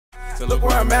Look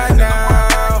where I'm at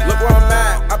now. Look where I'm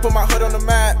at. I put my hood on the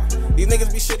map. These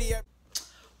niggas be shitty at.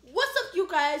 What's up, you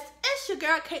guys? It's your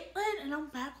girl Caitlin, and I'm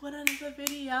back with another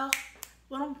video.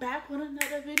 I'm back with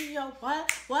another video.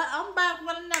 I'm back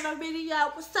with another video.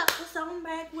 What's up? I'm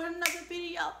back with another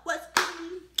video. What's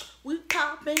good? We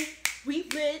popping. We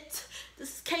lit.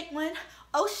 This is Caitlin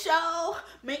O Show.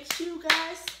 Make sure you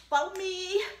guys follow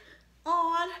me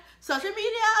on social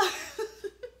media.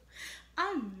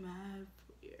 I'm mad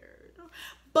weird.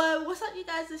 But what's up, you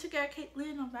guys? It's your girl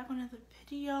Caitlin. I'm back with another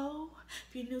video.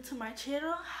 If you're new to my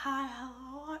channel, hi,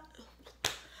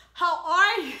 how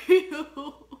are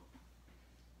you?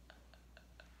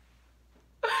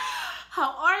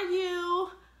 How are you?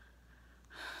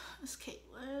 It's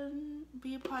Caitlin.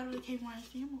 Be a part of the K1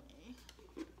 family.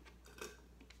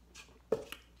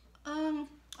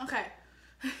 Okay.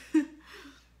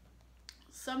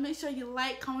 So make sure you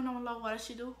like, comment down below what I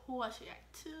should do, who I should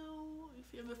act to. You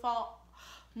feel me? Follow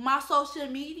my social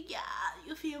media.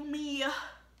 You feel me?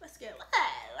 Let's get lit.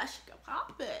 Let's get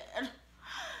poppin'.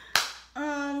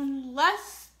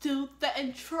 Let's do the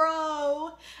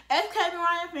intro. It's Kevin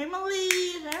Ryan family.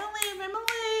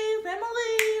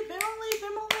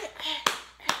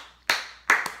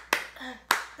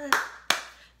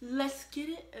 Let's get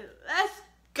it. Let's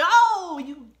go,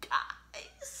 you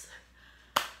guys.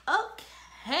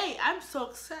 Okay, I'm so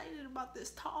excited about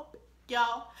this topic,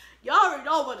 y'all. Y'all already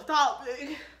know about the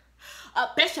topic. A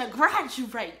bitch should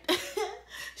graduate.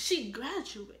 She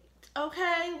graduated.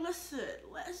 Okay, listen,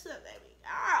 baby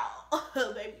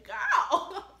girl. Baby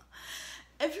girl.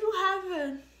 If you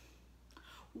haven't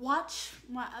watched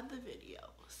my other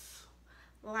videos,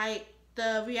 like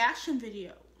the reaction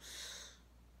videos,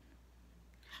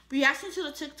 reaction to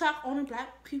the TikTok only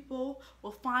black people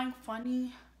will find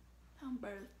funny,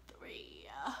 number 3.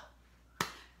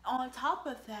 On top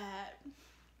of that,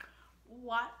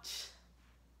 watch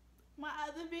my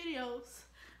other videos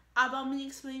about me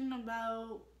explaining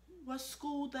about what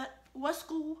school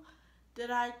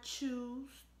did I choose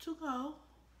to go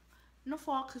in the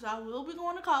fall, because I will be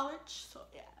going to college. So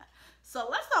yeah. So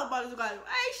let's talk about this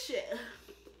graduation.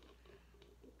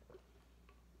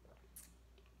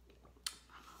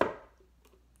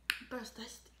 Burst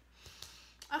thirsty.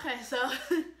 Okay, so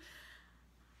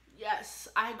yes,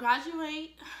 I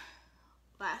graduate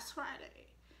last Friday,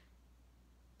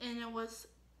 and it was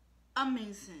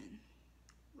amazing.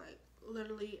 Like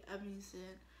literally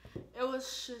amazing. It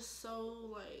was just so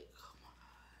like, oh my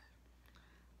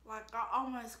god, like I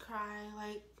almost cried.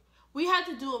 Like we had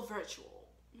to do a virtual,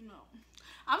 you know.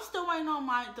 I'm still waiting on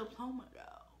my diploma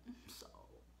though, so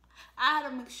I had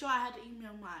to make sure I had to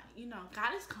email my,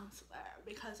 guidance counselor,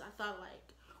 because I thought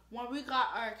like when we got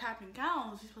our cap and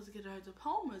gowns, we're supposed to get our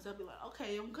diplomas. I'd be like,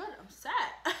 okay, I'm good, I'm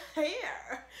set.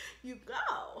 Here you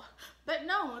go. But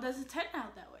no, it doesn't turn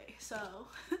out that way. So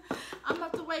I'm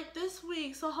about to wait this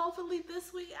week. So hopefully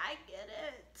this week I get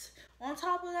it. On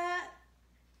top of that,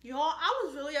 y'all, I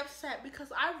was really upset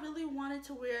because I really wanted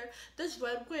to wear this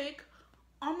red wig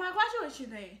on my graduation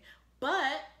day.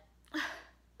 But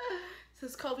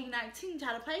since COVID-19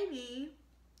 tried to play me,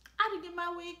 I didn't get my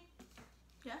wig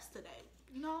yesterday.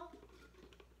 I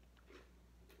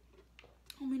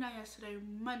mean, not yesterday,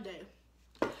 Monday.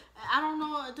 I don't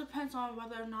know, it depends on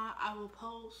whether or not I will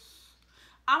post.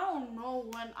 I don't know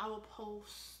when I will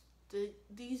post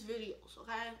these videos,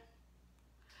 okay?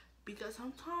 Because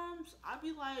sometimes I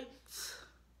be like,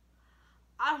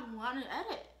 I want to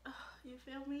edit. You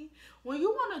feel me? When you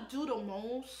want to do the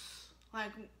most,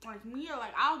 like me, or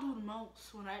like I'll do the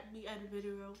most when I be edit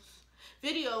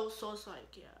videos. So it's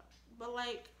like, yeah. But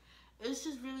like, it's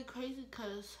just really crazy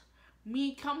because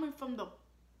me coming from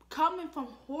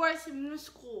Horace Middle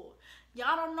School.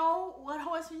 Y'all don't know what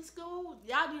Horace Middle School?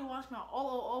 Y'all need to watch my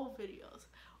old videos.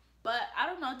 But I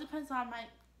don't know, it depends on, I might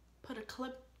put a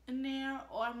clip in there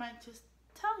or I might just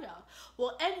tell y'all.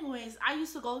 Well, anyways, I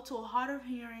used to go to a hard of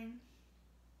hearing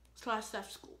 /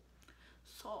 deaf school.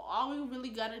 So all we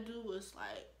really gotta do is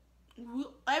like,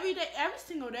 every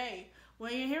single day,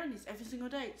 when you're hearing these, every single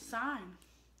day, sign.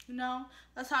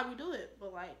 That's how we do it.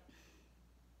 But like,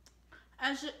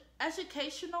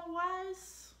 educational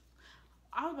wise,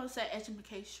 I was about to say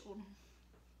educational.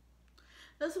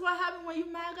 This is what happened when you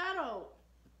mad ghetto.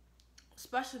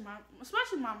 Especially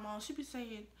my mom. She be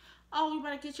saying, "Oh, you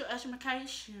better get your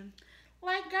education."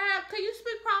 Like, God, can you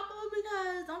speak proper?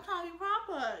 Because I'm trying to be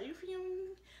proper. You feel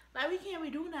me? Like, we can't be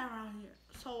doing that around here.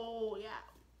 So yeah.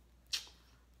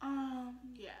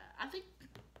 Yeah. I think.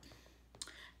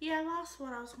 Yeah, that's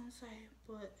what I was gonna say,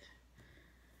 but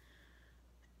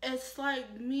it's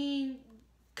like me,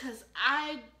 cause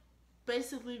I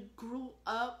basically grew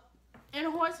up in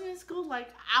horseman school, like,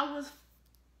 I was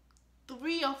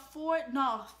 3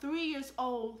 years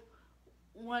old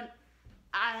when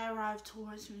I arrived to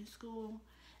horseman school.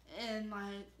 And,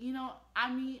 like, you know,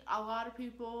 I meet a lot of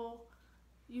people,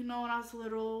 you know, when I was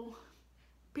little.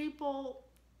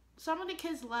 Some of the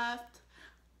kids left.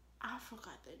 I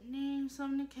forgot their names.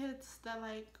 Some of the kids that,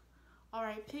 like,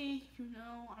 R.I.P., you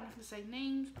know, I'm not gonna say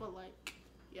names, but, like,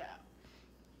 yeah.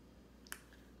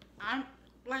 I'm,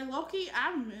 like, low-key,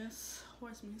 I miss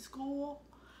horseman school,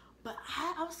 but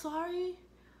I'm sorry.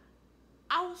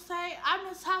 I would say I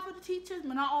miss half of the teachers,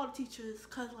 but not all the teachers,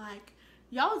 because, like,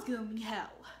 y'all was giving me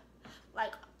hell.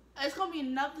 Like, it's gonna be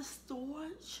another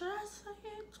story. Should I say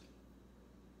it?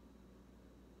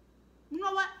 You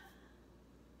know what?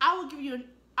 I will give you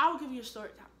a story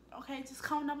time. Okay, just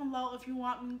comment down below if you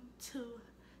want me to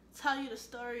tell you the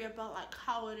story about, like,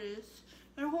 how it is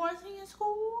in horsing in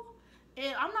school.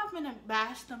 And I'm not gonna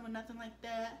bash them or nothing like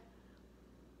that.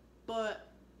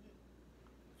 But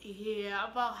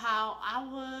yeah, about how I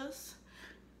was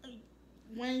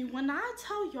when I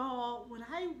tell y'all,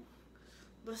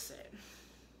 listen,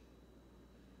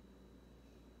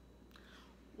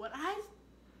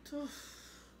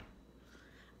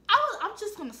 I'm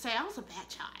just gonna say I was a bad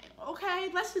child, okay?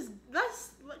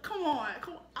 Come on.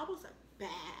 I was a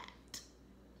bad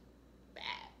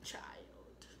child.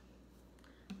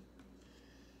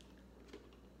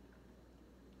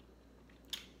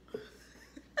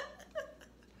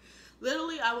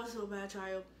 Literally, I was a bad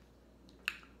child.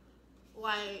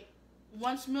 Like,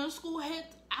 once middle school hit,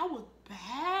 I was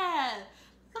bad.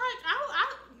 Like,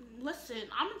 listen,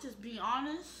 I'm gonna just be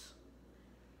honest.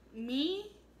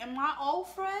 Me and my old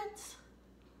friends,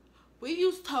 we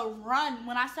used to run.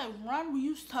 When I say run, we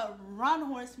used to run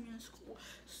horsemen in school.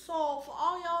 So, for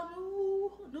all y'all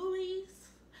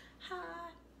newbies,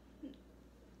 hi.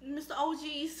 Mr.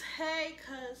 OGs, hey,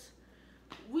 cause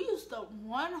we used to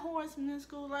run horsemen in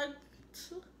school. Like,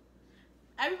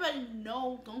 everybody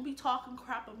know, don't be talking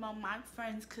crap about my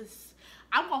friends, cause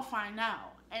I'm gonna find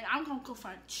out, and I'm gonna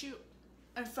confront you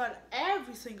in front of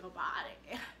every single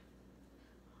body.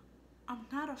 I'm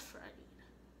not afraid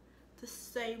to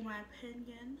say my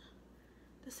opinion,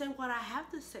 to say what I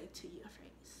have to say to your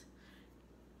face,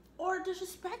 or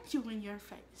disrespect you in your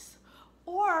face,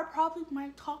 or probably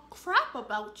might talk crap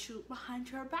about you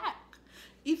behind your back.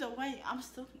 Either way, I'm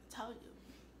still gonna tell you.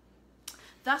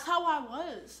 That's how I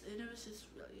was, and it was just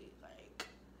really, like,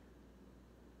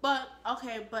 but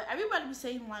everybody was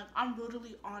saying, like, I'm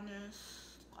brutally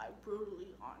honest, like,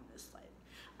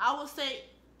 I would say,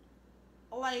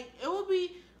 like, it would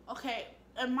be, okay,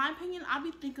 in my opinion, I'd be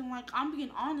thinking, like, I'm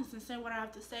being honest and saying what I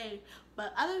have to say,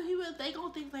 but other people, they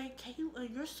gonna think, like, Kayla,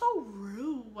 you're so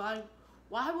rude, like,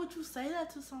 why would you say that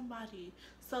to somebody?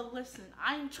 So, listen,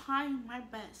 I am trying my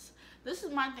best. This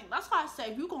is my thing. That's why I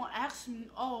say, if you're gonna ask me,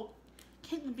 oh,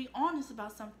 Caitlin, be honest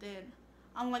about something,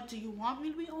 I'm like, do you want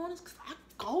me to be honest? Because I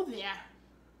go there.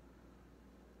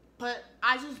 But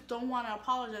I just don't want to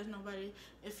apologize to nobody.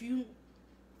 If you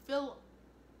feel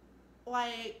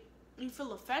like you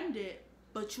feel offended,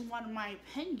 but you wanted my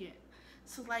opinion.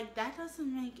 So, like, that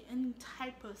doesn't make any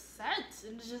type of sense.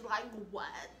 And it's just like,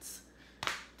 what?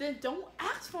 Then don't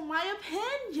ask for my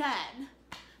opinion.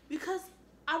 Because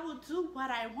I will do what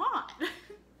I want.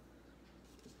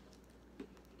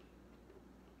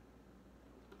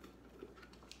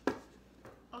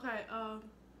 Okay,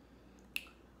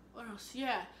 what else?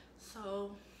 Yeah,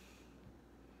 so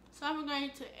I'm going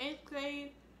to 8th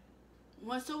grade.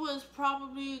 Once it was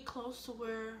probably close to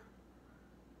where,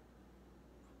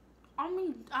 I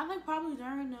think probably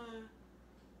during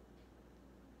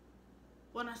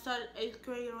when I started 8th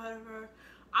grade or whatever,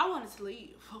 I wanted to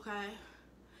leave, okay?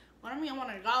 When I want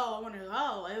to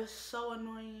go. It was so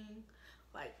annoying.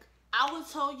 Like, I will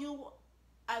tell you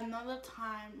another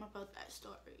time about that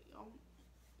story.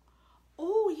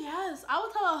 Oh, yes. I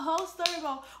will tell a whole story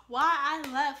about why I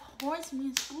left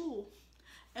horseman school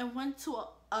and went to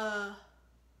I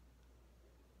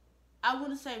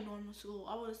wouldn't say normal school.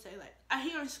 I would say, like, a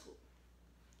hearing school.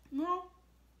 You know?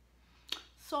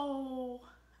 So,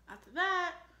 after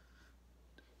that,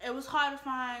 it was hard to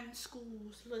find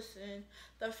schools. Listen,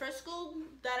 the first school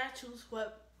that I chose,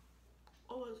 what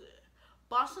was it?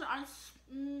 Boston Arts,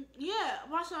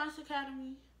 Boston Arts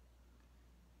Academy.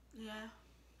 Yeah.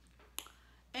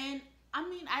 And,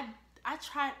 I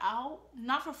tried out,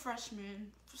 not for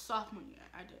freshman, for sophomore year,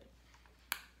 I did.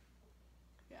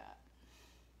 Yeah.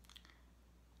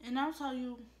 And I'll tell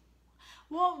you,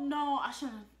 well, no, I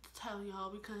shouldn't tell y'all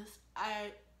because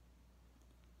I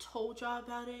told y'all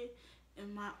about it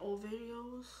in my old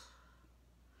videos.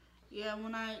 Yeah,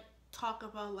 when I talk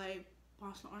about, like,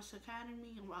 Boston Arts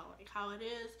Academy, about like how it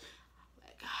is,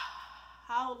 like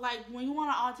how like when you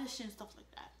want to audition, stuff like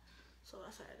that. So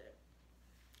that's what I did.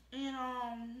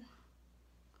 And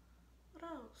what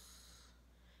else?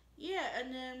 Yeah,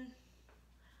 and then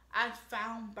I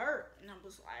found Burt, and I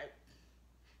was like,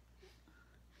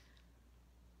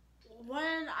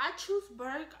 when I choose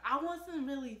Burke, I wasn't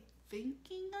really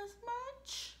thinking as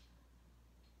much,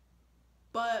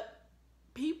 but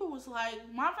people was like,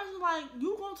 my friends were like,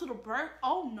 you going to the Burke?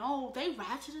 Oh no, they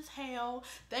ratchet as hell,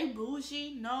 they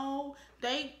bougie, no,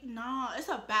 nah, it's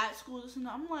a bad school, this and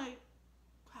that. I'm like,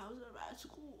 how is it a bad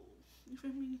school? You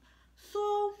feel me?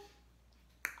 So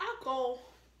I go,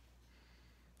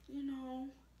 you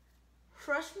know,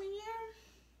 freshman year,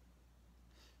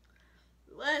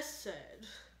 listen,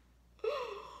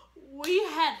 we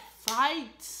had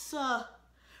fights.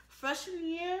 Freshman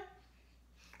year,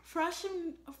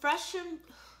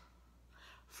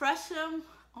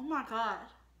 oh my god,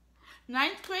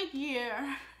 9th grade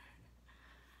year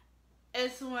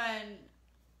is when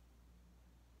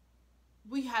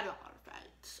we had a lot of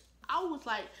fights. I was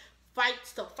like,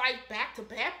 fights to fight, back to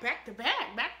back, back to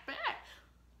back, back to back.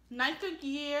 9th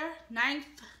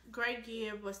grade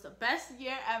year was the best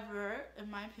year ever, in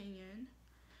my opinion,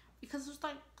 because it was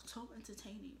like so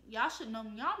entertaining. Y'all should know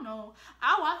me. Y'all know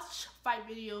I watch fight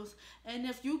videos, and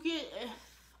if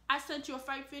I sent you a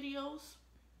fight videos,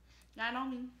 y'all know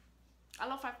me. I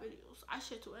love fight videos. I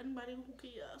share to anybody who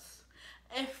cares.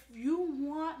 If you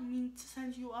want me to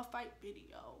send you a fight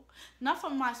video, not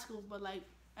from my school, but like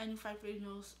any fight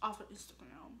videos off of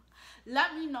Instagram,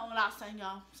 let me know and I'll send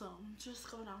y'all some.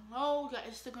 Just go down low, get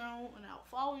Instagram, and I'll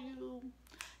follow you.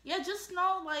 Yeah, just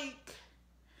know, like,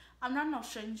 I'm not no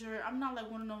stranger. I'm not like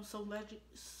one of those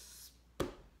celebrities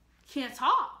can't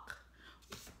talk.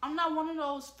 I'm not one of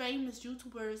those famous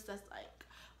YouTubers that's like,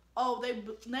 oh,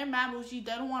 they're mad bougie,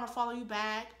 they don't want to follow you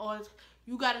back, or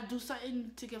you gotta do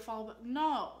something to get followed back.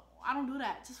 No, I don't do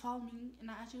that. Just follow me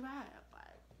and I add you back.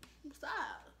 Like, what's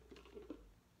that?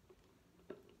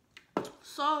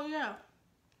 So yeah,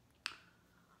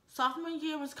 sophomore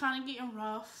year was kind of getting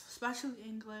rough, especially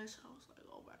English. I was like,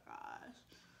 oh my gosh,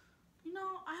 you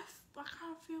know, I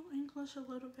kind of feel English a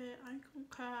little bit. I ain't gonna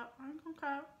cap.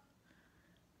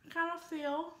 Kind of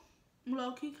feel,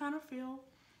 low key kind of feel,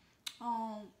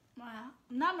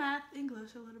 not math,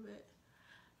 English a little bit.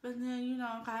 But then, you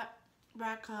know, got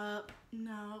back up, you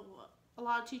know, a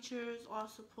lot of teachers, a lot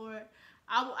of support.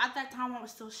 At that time, I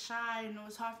was still shy, and it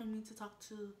was hard for me to talk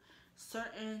to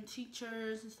certain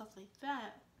teachers and stuff like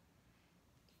that.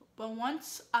 But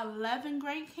once 11th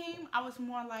grade came, I was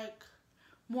more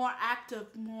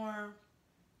active, more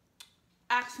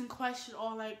asking questions,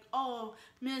 or like, oh,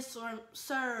 miss or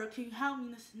sir, can you help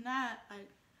me, this and that. Like,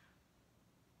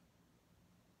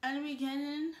 at the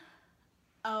beginning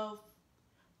of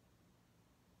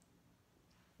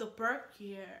the Burke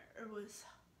year, it was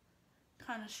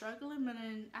kind of struggling, but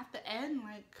then at the end,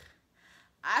 like,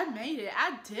 I made it.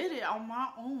 I did it on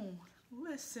my own.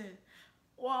 Listen,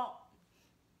 well,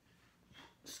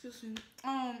 excuse me.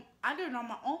 I did it on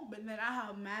my own, but then I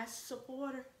have mass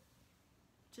support,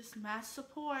 you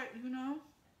know.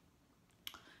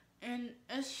 And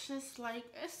it's just like,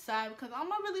 it's sad because I'm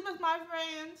not really with my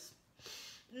friends.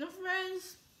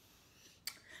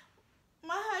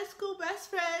 My high school best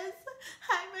friends.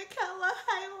 Hi, Michaela.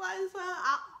 Hi, Eliza.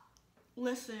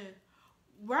 Listen,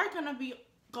 we're gonna be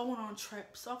going on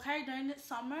trips, okay? During the next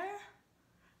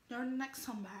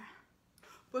summer,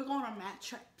 we're going on mad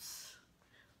trips.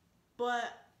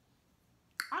 But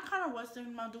I kind of was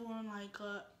thinking about doing like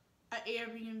an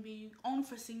Airbnb only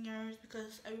for seniors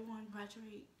because everyone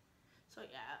graduate. So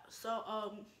yeah,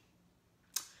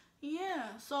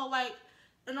 yeah, so like,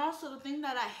 and also the thing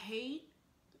that I hate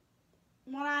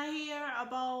when I hear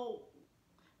about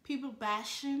people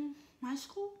bashing my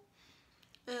school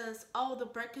is, oh, the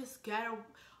Burke is ghetto.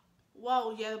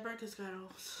 Whoa, yeah, the Burke is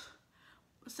ghetto.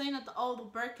 Saying that the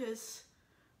Burke is,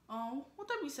 what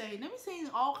they be saying? They be saying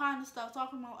all kinds of stuff,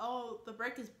 talking about, oh, the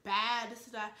Burke is bad, this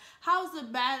and that. How is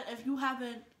it bad if you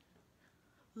haven't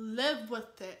lived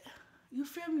with it? You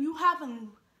feel me? You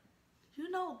haven't,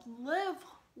 lived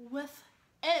with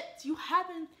it. You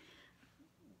haven't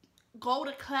go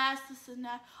to class, this and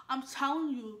that. I'm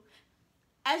telling you,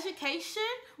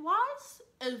 education-wise,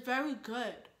 is very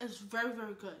good. It's very,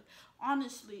 very good.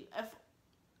 Honestly,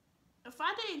 if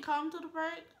I didn't come to the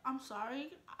Burke, I'm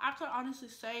sorry. I could honestly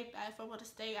say that if I would have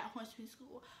stayed at Hornsby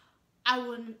School, I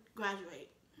wouldn't graduate.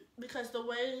 Because the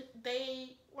way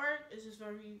they work is just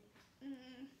very, so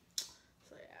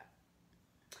yeah.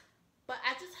 But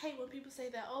I just hate when people say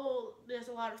that, oh, there's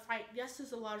a lot of fight. Yes,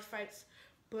 there's a lot of fights,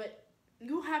 but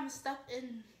you haven't stepped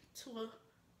in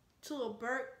to a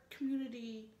Burke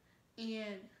community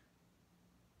and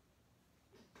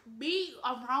be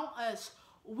around us.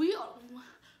 We,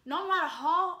 no matter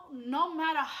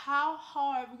how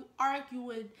hard we argue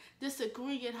and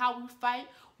disagree and how we fight,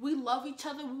 we love each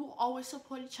other. We will always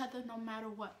support each other no matter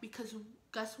what. Because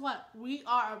guess what? We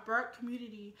are a Burke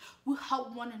community. We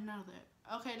help one another.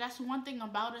 Okay, that's one thing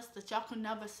about us that y'all can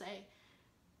never say.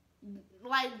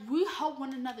 Like, we help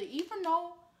one another, even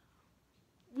though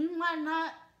we might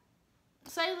not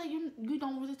say like you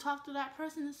don't really talk to that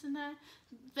person, this and that.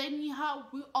 They need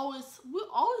help. We always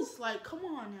like, come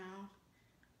on now.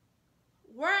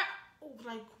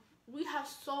 We have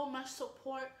so much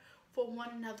support for one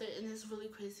another, and it's really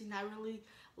crazy, and I really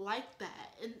like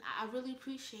that, and I really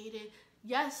appreciate it.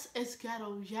 Yes, it's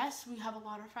ghetto. Yes, we have a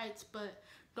lot of fights, but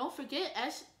don't forget,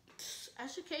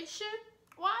 education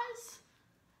wise,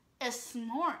 it's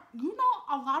smart. You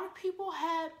know, a lot of people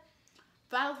had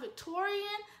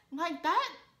valedictorian like that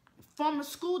from a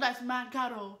school that's not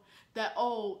ghetto. That,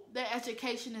 oh, their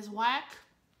education is whack.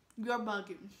 You're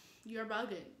bugging. You're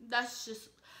bugging. That's just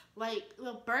like,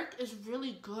 the Burke is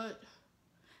really good.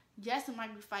 Yes, it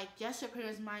might be fight. Yes, your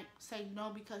parents might say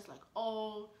no because like,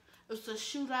 oh, it's a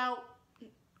shootout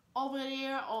over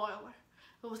there, or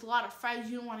there was a lot of fights.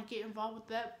 You don't want to get involved with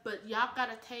that. But y'all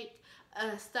gotta take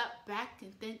a step back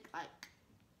and think like,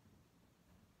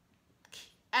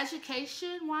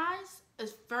 education wise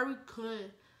is very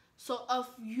good. So if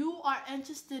you are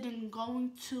interested in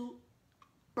going to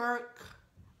Burke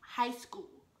High School,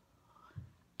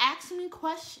 ask me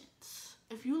questions.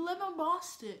 If you live in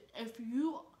Boston, if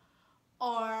you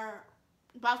are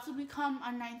about to become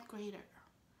a 9th grader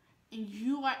and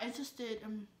you are interested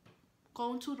in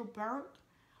going to the Burke,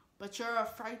 but you're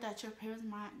afraid that your parents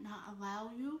might not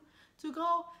allow you to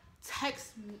go,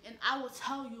 text me and I will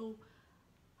tell you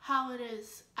how it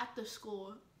is at the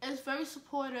school. It's very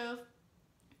supportive.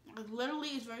 Like, literally,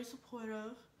 it's very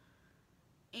supportive.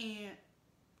 And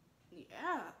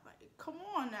yeah, like, come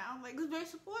on now. Like, it's very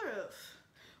supportive.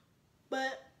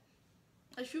 But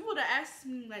if you would have asked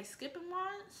me, like, skipping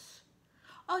wise,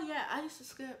 oh yeah, I used to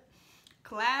skip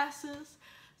classes.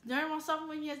 During my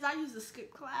sophomore years, I used to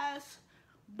skip class.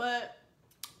 But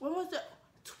what was it?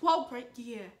 12th grade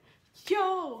year.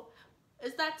 Yo,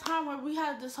 it's that time where we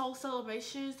had this whole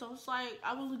celebration. So it's like,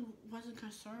 I really wasn't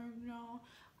concerned, you know.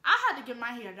 I had to get my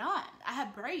hair done. I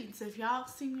had braids. If y'all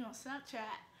see me on Snapchat,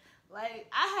 like,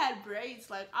 I had braids.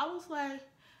 Like, I was like,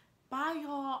 bye,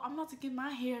 y'all. I'm about to get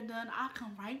my hair done. I'll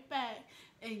come right back.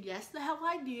 And yes, the hell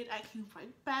I did. I came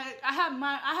right back. I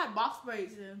had box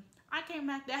braids in. I came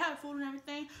back. They had food and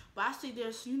everything. But I see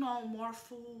there's, you know, more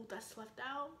food that's left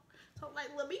out. So I'm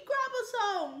like, let me grab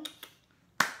some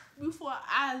before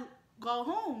I go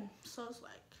home. So it's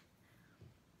like,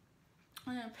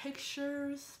 and then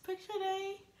pictures. Picture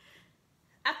day.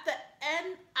 At the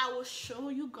end, I will show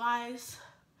you guys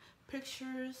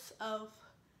pictures of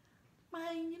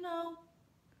my, you know,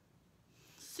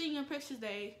 senior pictures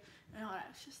day and all that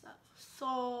extra stuff.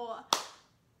 So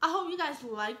I hope you guys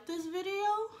like this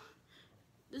video.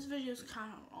 This video is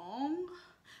kind of long.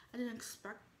 I didn't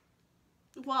expect,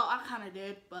 well, I kind of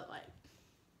did, but like,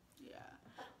 yeah.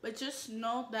 But just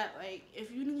know that, like,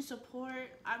 if you need support,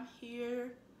 I'm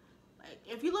here. Like,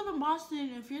 if you live in Boston,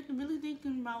 if you're really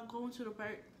thinking about going to the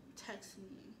Burke, text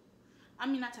me. I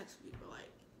mean, not text me, but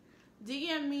like,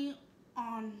 DM me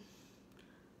on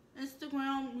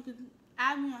Instagram. You can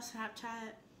add me on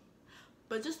Snapchat.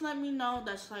 But just let me know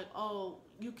that's like, oh,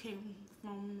 you came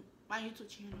from my YouTube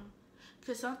channel.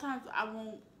 Because sometimes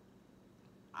I'll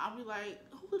be like,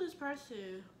 who is this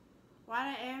person?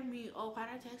 Why they add me? Oh, why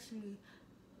they text me?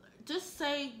 Just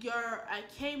say you're a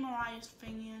K Mariah's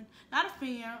fan, not a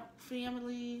fan,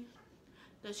 family,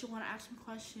 that you want to ask me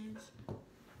questions.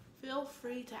 Feel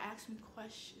free to ask me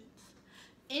questions.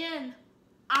 And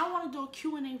I want to do a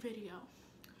Q&A video.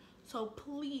 So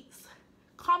please,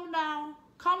 comment down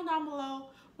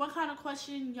below what kind of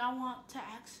question y'all want to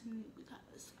ask me,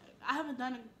 because like, I haven't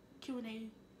done a Q&A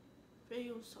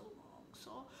video so long.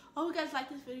 So I hope you guys like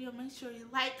this video. Make sure you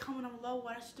like, comment down below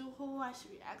what I should do, who I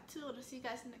should react to, and I'll see you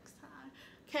guys next time.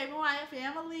 K Mariah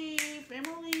family.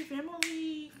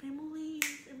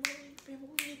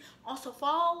 Also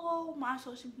follow my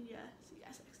social media. See you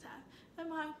guys next time. Bye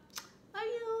bye. Love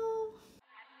you.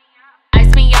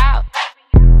 Ice me out.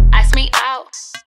 Ice me out.